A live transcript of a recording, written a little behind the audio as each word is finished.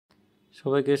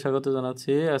সবাইকে স্বাগত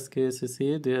জানাচ্ছি। আজকে এসএসসি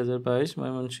 2022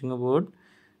 ময়মনসিংহ বোর্ড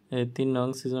 3 নং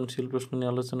সৃজনশীল প্রশ্ন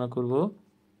নিয়ে আলোচনা করব।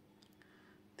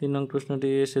 3 নং প্রশ্নটি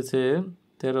এসেছে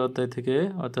 13 অধ্যায় থেকে,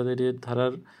 অর্থাৎ এর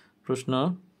ধারার প্রশ্ন।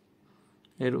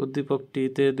 এর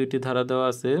উদ্দীপকটিতে দুইটি ধারা দেওয়া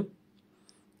আছে।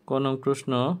 ক নং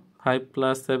প্রশ্ন 5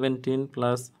 + 17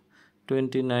 +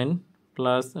 29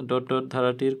 + ...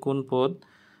 ধারাটির কোন পদ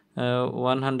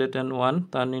 101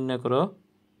 তা নির্ণয় করো।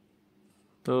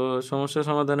 তো সমস্যা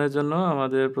সমাধানের জন্য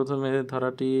আমাদের প্রথমে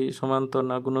ধারাটি সমান্তর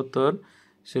না গুণোত্তর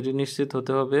সেটি নিশ্চিত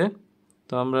হতে হবে।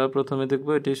 তো আমরা প্রথমে দেখব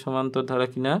এটি সমান্তর ধারা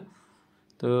কিনা।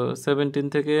 তো 17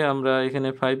 থেকে আমরা এখানে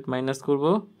 5 মাইনাস করব,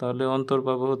 তাহলে অন্তর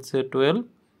পাবো হচ্ছে 12।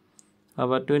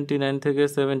 আবার 29 থেকে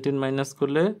 17 মাইনাস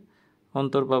করলে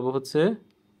অন্তর পাবো হচ্ছে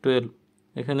 12।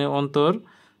 এখানে অন্তর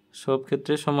সব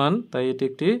ক্ষেত্রে সমান, তাই এটি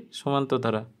একটি সমান্তর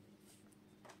ধারা।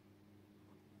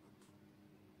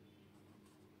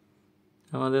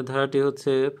 আমাদের ধারাটি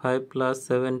হচ্ছে 5 +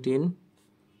 17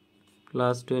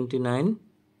 + 29।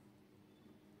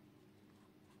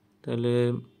 তাহলে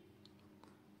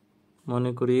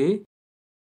মনে করি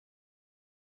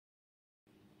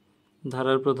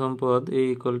ধারার প্রথম পদ a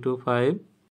 = 5,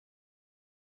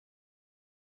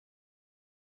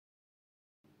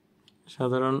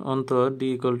 সাধারণ অন্তর d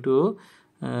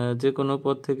 = যে কোনো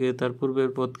পদ থেকে তার পূর্বের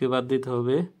পদকে বাদ দিতে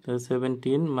হবে।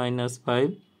 17 -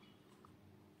 5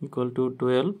 =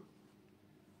 12।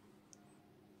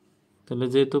 তাহলে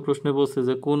যেহেতু প্রশ্নে বলছে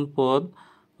যে কোন পদ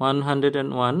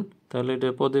 101, তাহলে এটা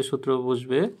পদের সূত্র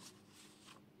বসবে।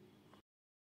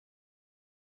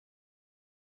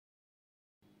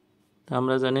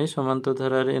 আমরা জানি সমান্তর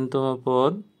ধারার n-তম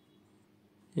পদ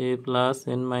a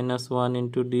 + n-1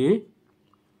 * d।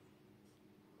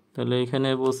 তাহলে এখানে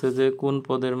বলছে যে কোন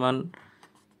পদের মান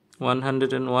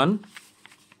 101।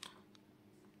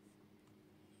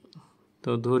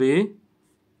 তো ধরি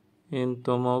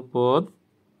n-তম পদ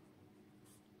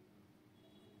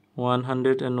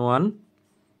 101।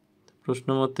 প্রশ্ন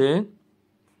মতে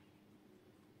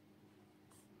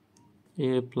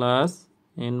a +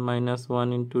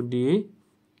 n-1 * d,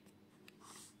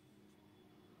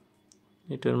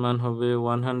 এটার মান হবে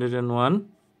 101।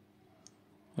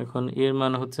 এখন এর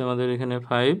মান হচ্ছে আমাদের এখানে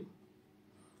 5,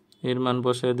 এর মান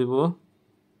বসায় দিব,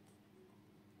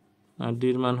 আর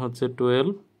ডির মান হচ্ছে 12।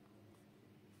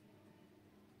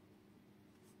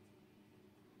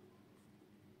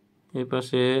 এই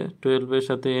পাশে 12 এর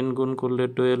সাথে n গুণ করলে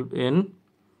 12n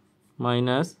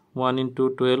মাইনাস 1 ×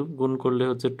 12 গুণ করলে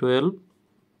হচ্ছে 12।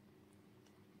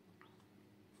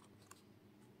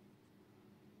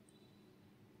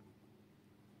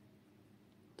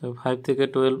 তো 5 থেকে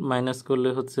 12 মাইনাস করলে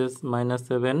হচ্ছে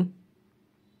 -7।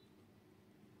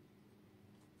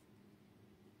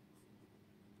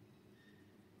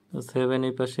 তো 7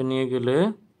 এই পাশে নিয়ে গেলে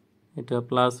এটা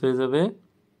প্লাস হয়ে যাবে।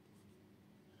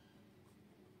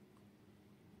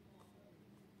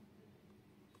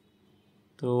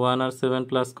 তো 1 আর 7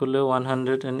 প্লাস করলে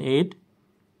 108।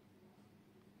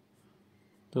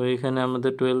 তো এখানে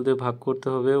আমাদের 12 দিয়ে ভাগ করতে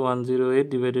হবে, 108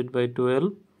 / 12।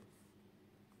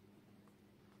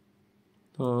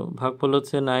 তো ভাগফল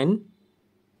হচ্ছে 9।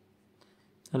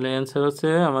 তাহলে অ্যান্সার হচ্ছে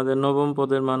আমাদের নবম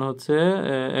পদের মান হচ্ছে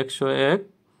 101।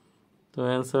 তো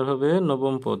অ্যান্সার হবে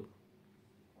নবম পদ।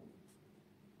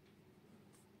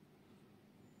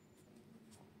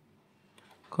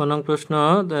 খ নং প্রশ্ন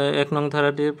 1 নং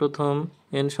ধারাটির প্রথম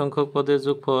n সংখ্যক পদের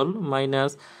যোগফল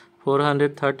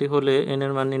 -430 হলে n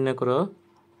এর মান নির্ণয় করো।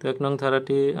 তো 1 নং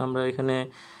ধারাটি আমরা এখানে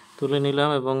তুলে নিলাম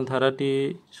এবং ধারাটি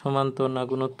সমান্তর না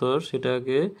গুণোত্তর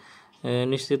সেটাকে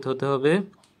নিশ্চিত হতে হবে।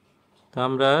 তো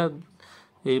আমরা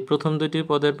এই প্রথম দুইটি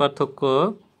পদের পার্থক্য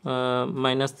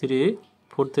 -3,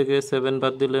 4 থেকে 7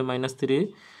 বাদ দিলে -3,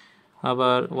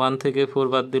 আবার 1 থেকে 4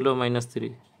 বাদ দিল -3।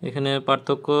 এখানে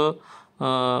পার্থক্য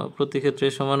প্রতি ক্ষেত্রে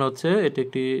সমান হচ্ছে, এটি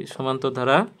একটি সমান্তর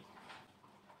ধারা।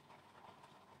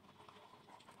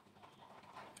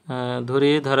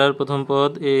 ধরি ধারার প্রথম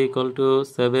পদ a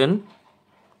 = 7,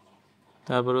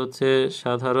 তারপর হচ্ছে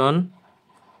সাধারণ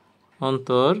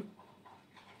অন্তর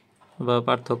বা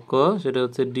পার্থক্য সেটা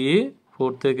হচ্ছে d,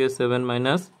 4 থেকে 7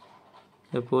 মাইনাস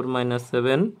 4 -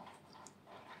 7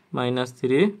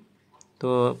 -3। তো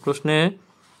প্রশ্নে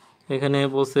এখানে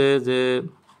বলছে যে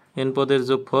n পদের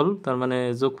যোগফল, তার মানে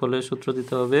যোগফলের সূত্র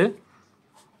দিতে হবে।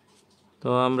 তো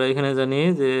আমরা এখানে জানি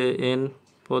যে n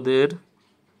পদের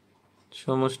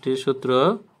সমষ্টির সূত্র,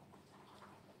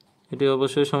 এটি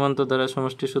অবশ্যই সমান্তর ধারা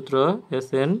সমষ্টির সূত্র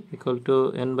Sn =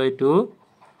 n/2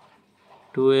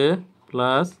 2a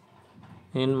 +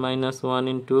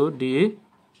 n-1 * d।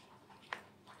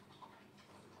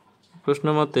 প্রশ্ন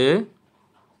মতে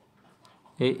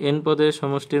এই n পদের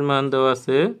সমষ্টির মান দেওয়া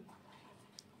আছে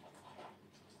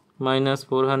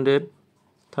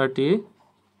 -430,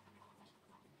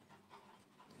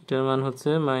 এটার মান হচ্ছে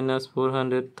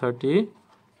 -430।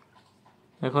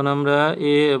 এখন আমরা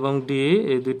a এবং d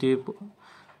এই দুটি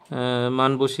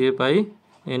মান বসিয়ে পাই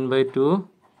n/2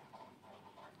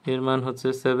 এর মান হচ্ছে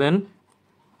 7,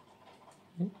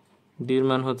 d এর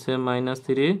মান হচ্ছে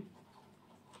 -3।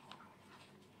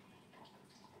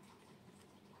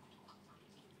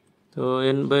 তো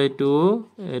n/2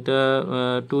 এটা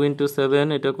 2 × 7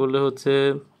 এটা করলে হচ্ছে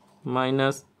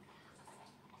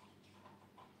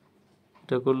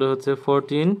এটা করলে হচ্ছে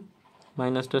 14,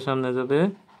 মাইনাসটা সামনে যাবে,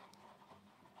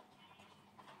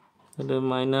 তাহলে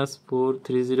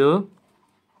 -430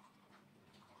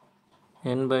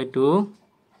 n/2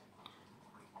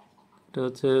 এটা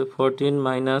হচ্ছে 14 -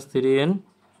 3n,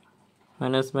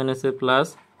 মাইনাস মাইনাসে প্লাস,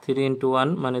 3 × 1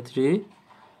 মানে 3,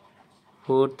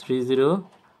 430।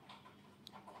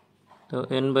 তো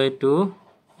n/2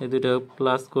 এই দুটো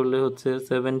প্লাস করলে হচ্ছে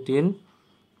 17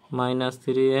 -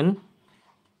 3n।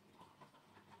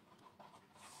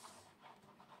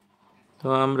 তো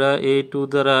আমরা এই 2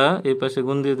 দ্বারা এই পাশে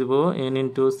গুণ দিয়ে দেব, n ×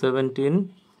 17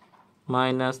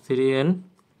 - 3n,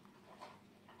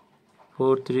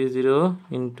 430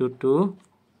 × 2,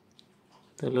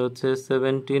 তাহলে হচ্ছে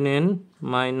 17n -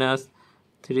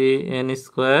 3n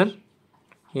স্কোয়ার,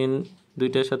 n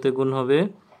দুইটার সাথে গুণ হবে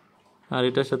আর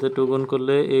এটার সাথে 2 গুণ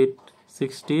করলে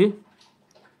 860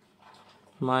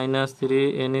 -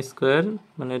 3n স্কোয়ার,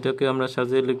 মানে এটাকে আমরা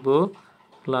সাজিয়ে লিখব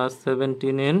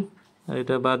 +17n, আর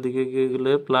এটা বাদ দিকে গিয়ে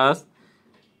গেলে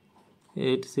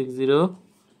 +860।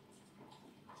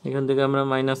 এখান থেকে আমরা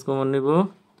মাইনাস কমন নেব,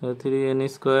 তাহলে 3n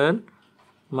স্কোয়ার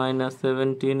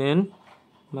 -17n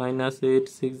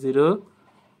 -860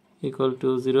 =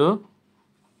 0।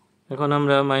 এখন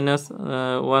আমরা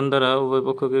 -1 দ্বারা উভয়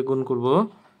পক্ষকে গুণ করব,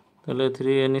 তাহলে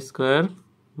 3n স্কোয়ার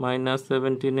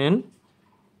 -17n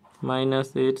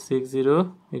 -860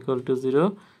 = 0।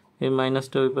 এই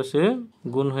মাইনাসটা ওই পাশে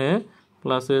গুণ হয়ে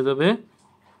প্লাস হয়ে যাবে।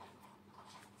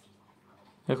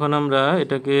 এখন আমরা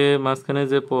এটাকে মাঝখানে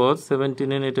যে পদ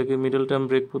 17n এটাকে মিডল টার্ম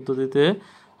ব্রেক পদ্ধতিতে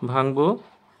ভাঙবো।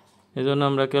 এজন্য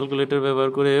আমরা ক্যালকুলেটর ব্যবহার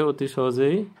করে অতি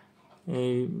সহজেই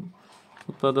এই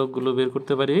উৎপাদকগুলো বের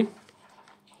করতে পারি।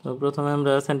 তো প্রথমে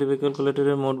আমরা সাইন্টিফিক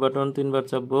ক্যালকুলেটরের মোট বাটন 3 বার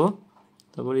চাপবো,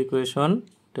 তারপর ইকুয়েশন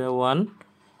এটা 1,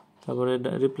 তারপরে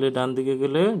রিপ্লে ডান দিকে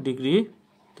গেলে ডিগ্রি।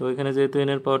 তো এখানে যেহেতু n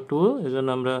এর পাওয়ার 2 এজন্য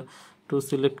আমরা 2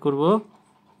 সিলেক্ট করব।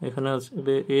 এখানে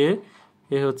আসবে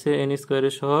a হচ্ছে n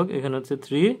স্কোয়ারের সহগ, এখানে হচ্ছে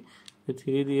 3,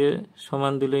 3 দিয়ে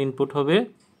সমান দিলে ইনপুট হবে।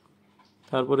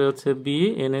 তারপরে হচ্ছে b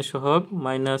n এর সহগ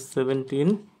 -17,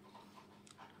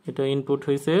 এটা ইনপুট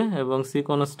হয়েছে, এবং c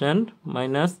কনস্ট্যান্ট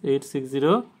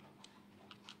 -860।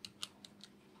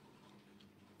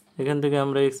 এখান থেকে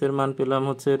আমরা x এর মান পেলাম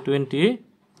হচ্ছে 20।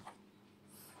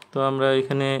 তো আমরা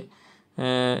এখানে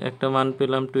একটা মান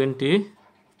পেলাম 20,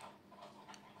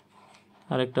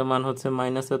 আর একটা মান হচ্ছে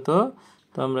মাইনাস এত।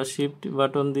 তো আমরা শিফট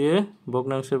বাটন দিয়ে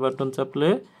ভগ্নাংশের বাটন চাপলে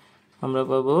আমরা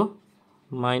পাবো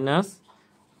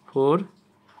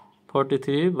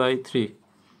 -443/3।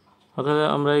 অর্থাৎ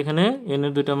আমরা এখানে n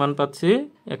এর দুইটা মান পাচ্ছি,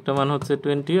 একটা মান হচ্ছে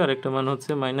 20 আর একটা মান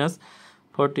হচ্ছে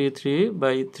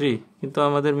 -43/3। কিন্তু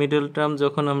আমাদের মিডল টার্ম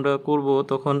যখন আমরা করব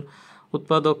তখন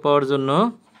উৎপাদক পাওয়ার জন্য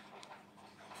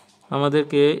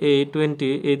আমাদেরকে এই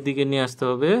 20 এর দিকে নিয়ে আসতে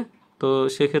হবে। তো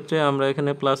সেক্ষেত্রে আমরা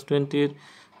এখানে +20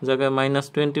 জায়গায়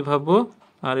 -20 ভাববো,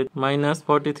 আর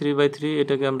 -43/3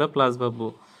 এটাকে আমরা প্লাস ভাববো,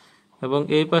 এবং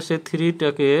এই পাশে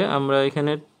 3টাকে আমরা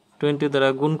এখানে 20 দ্বারা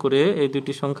গুণ করে এই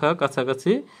দুটি সংখ্যা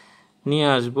কাছাকাছি নিয়ে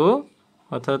আসব।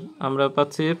 অর্থাৎ আমরা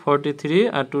পাচ্ছি 43,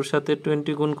 আর 2 সাথে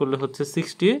 20 গুণ করলে হচ্ছে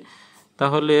 60।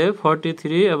 তাহলে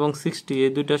 43 এবং 60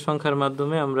 এই দুইটা সংখ্যার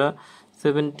মাধ্যমে আমরা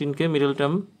 17কে মিডল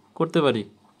টার্ম করতে পারি।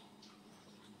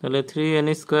 তাহলে 3n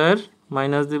স্কোয়ার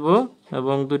মাইনাস দিব,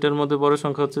 এবং দুইটার মধ্যে বড়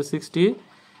সংখ্যা হচ্ছে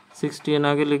 60n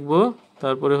আগে লিখব,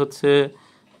 তারপরে হচ্ছে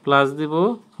প্লাস দিব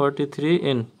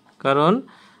 43n, কারণ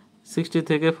 60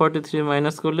 থেকে 43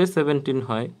 মাইনাস করলে 17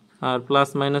 হয়, আর প্লাস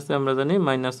মাইনাসে আমরা জানি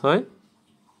মাইনাস হয়।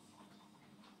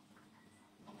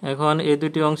 এখন এই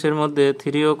দুটি অংশের মধ্যে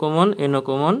 3ও কমন, nও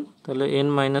কমন, তাহলে n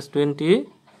 -20,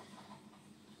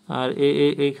 আর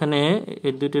এইখানে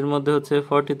এই দুটির মধ্যে হচ্ছে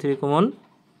 43 কমন,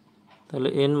 তাহলে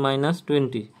n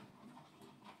 -20,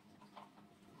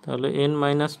 তাহলে n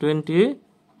 -20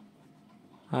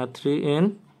 আর 3n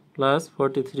 +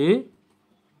 43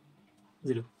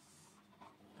 0,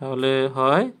 তাহলে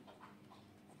হয়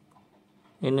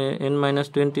n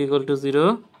 -20 = 0,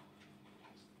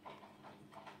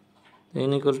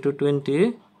 n = 20,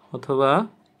 অথবা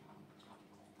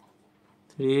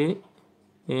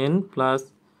 3n +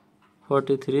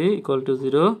 43 =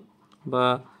 0, বা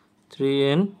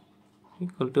 3n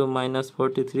equal to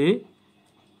 -43,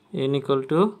 n equal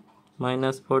to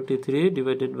 -43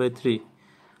 divided by 3।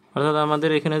 অর্থাৎ আমাদের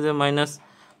এখানে যে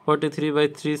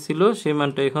 -43/3 ছিল সেই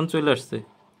মানটা এখন চলে আসছে।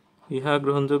 ইহা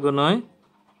গ্রহণযোগ্য নয়,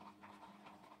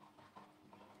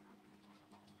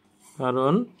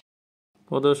 কারণ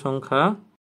পদ সংখ্যা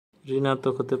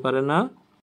ঋণাত্মক হতে পারে না।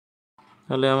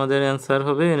 তাহলে আমাদের অ্যান্সার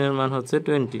হবে n এর মান হচ্ছে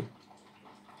 20।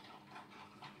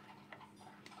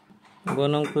 গ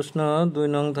নং প্রশ্ন, 2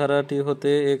 নং ধারাটি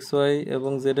হতে x, y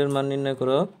এবং z এর মান নির্ণয়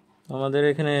করো। আমাদের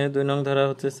এখানে 2 নং ধারা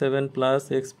হচ্ছে 7 +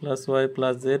 x + y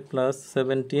 + z +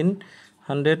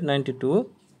 1792।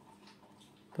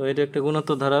 তো এটা একটা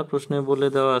গুণোত্তর ধারা, প্রশ্নে বলে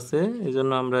দেওয়া আছে, এই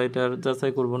জন্য আমরা এটার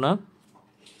যাচাই করব না।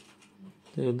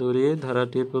 ধরি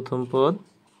ধারাটির প্রথম পদ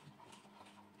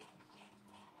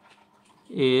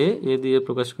এ দিয়ে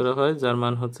প্রকাশ করা হয়, যার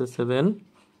মান হচ্ছে 7।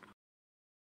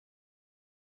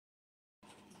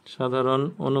 সাধারণ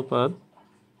অনুপাত,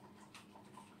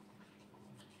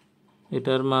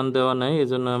 এটার মান দেওয়া নাই,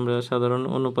 এজন্য আমরা সাধারণ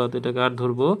অনুপাত এটাকে 8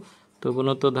 ধরবো। তো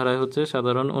গুণোত্তর ধারায় হচ্ছে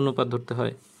সাধারণ অনুপাত ধরতে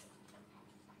হয়।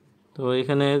 তো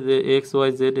এখানে যে x, y,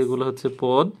 z এগুলো হচ্ছে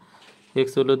পদ, x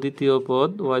হলো দ্বিতীয় পদ,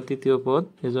 y তৃতীয় পদ,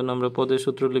 এজন্য আমরা পদের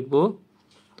সূত্র লিখব।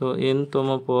 তো n তম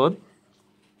পদ,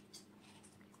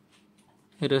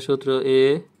 এটা সূত্র a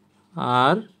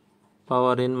r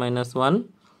পাওয়ার n - 1।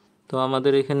 তো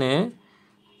আমাদের এখানে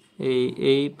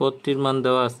এই পদটির মান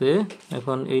দেওয়া আছে।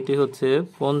 এখন এইটি হচ্ছে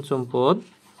পঞ্চম পদ,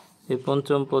 এই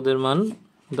পঞ্চম পদের মান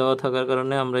দেওয়া থাকার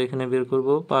কারণে আমরা এখানে বের করব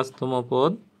 5তম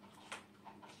পদ।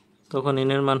 তখন n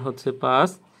এর মান হচ্ছে 5,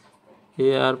 a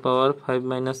r পাওয়ার 5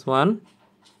 - 1,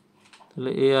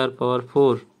 তাহলে a r পাওয়ার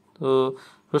 4। তো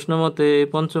প্রশ্ন মতে এই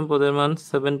পঞ্চম পদের মান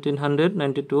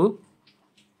 1792।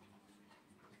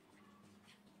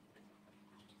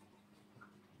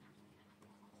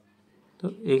 তো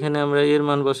এখানে আমরা এর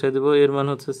মান বসাই দেব, এর মান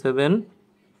হচ্ছে 7।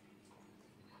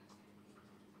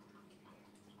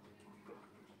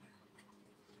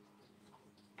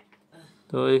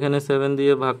 তো এখানে 7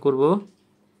 দিয়ে ভাগ করব,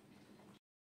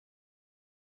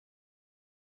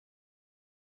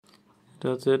 এটা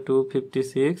হচ্ছে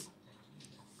 256।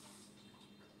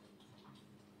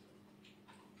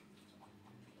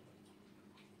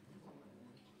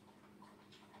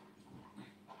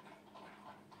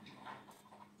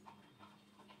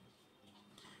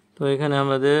 তো এখানে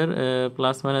আমাদের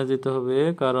প্লাস মাইনাস দিতে হবে,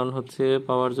 কারণ হচ্ছে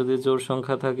পাওয়ার যদি জোড়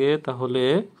সংখ্যা থাকে তাহলে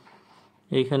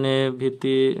এইখানে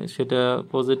ভিত্তি সেটা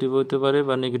পজিটিভ হইতে পারে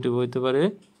বা নেগেটিভ হইতে পারে,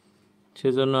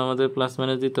 সেজন্য আমাদের প্লাস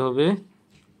মাইনাস দিতে হবে।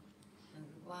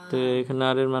 তো এখানে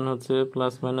আর এর মান হচ্ছে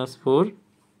 +-4,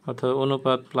 অর্থাৎ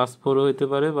অনুপাত +4 হইতে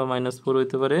পারে বা -4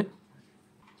 হইতে পারে।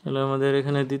 তাহলে আমাদের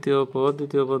এখানে দ্বিতীয় পদ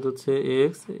হচ্ছে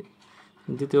x,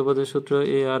 দ্বিতীয় পদের সূত্র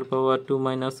a r পাওয়ার 2 -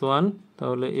 1,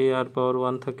 তাহলে a r পাওয়ার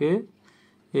 1 থাকে,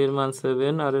 এর মান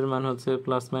 7, আর এর মান হচ্ছে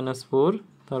 +-4,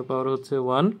 তার পাওয়ার হচ্ছে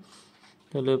 1।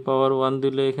 তাহলে পাওয়ার 1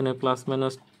 দিলে এখানে প্লাস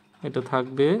মাইনাস এটা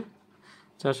থাকবে,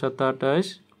 4 × 7 =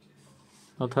 28,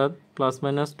 অর্থাৎ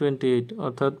 +-28,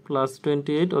 অর্থাৎ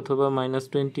 +28 অথবা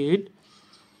 -28।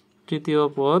 তৃতীয়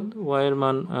পদ y এর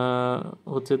মান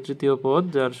হচ্ছে তৃতীয় পদ,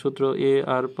 যার সূত্র a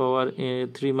r power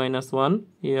 3 - 1,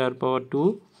 a r পাওয়ার 2,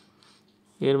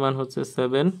 এর মান হচ্ছে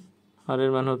 7, আর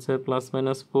এর মান হচ্ছে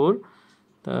 +-4,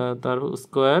 তার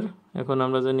স্কোয়ার। এখন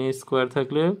আমরা জানি স্কোয়ার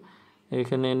থাকলে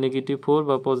এখানে -4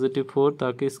 বা +4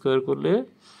 তাকে স্কোয়ার করলে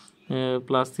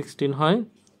 +16 হয়।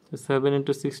 7 ×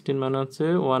 16 মানে হচ্ছে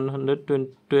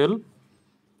 112।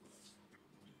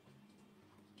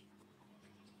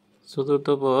 চতুর্থ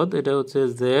পদ, এটা হচ্ছে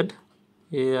z,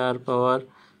 a r পাওয়ার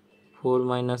 4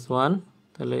 - 1,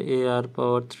 তাহলে a r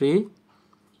পাওয়ার 3,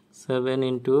 7 ×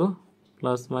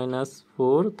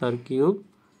 +-4 তার কিউব,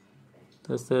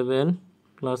 তো 7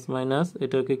 +-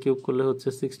 এটাকে কিউব করলে হচ্ছে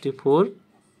 64,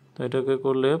 তো এটাকে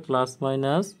করলে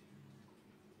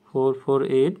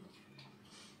 +-448।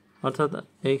 অর্থাৎ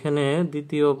এইখানে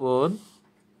দ্বিতীয় পদ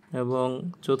এবং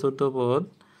চতুর্থ পদ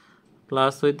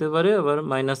প্লাস হইতে পারে আবার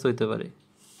মাইনাস হইতে পারে।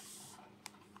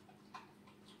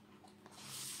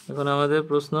 এখন আমাদের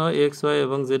প্রশ্ন x, y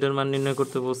এবং z এর মান নির্ণয়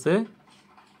করতে বলছে।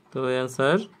 তো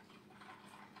অ্যান্সার,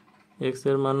 x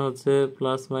এর মান হচ্ছে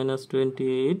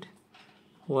 +-28,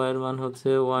 y এর মান হচ্ছে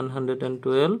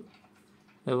 112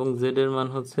 এবং z এর মান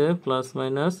হচ্ছে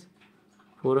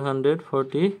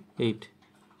 +-448।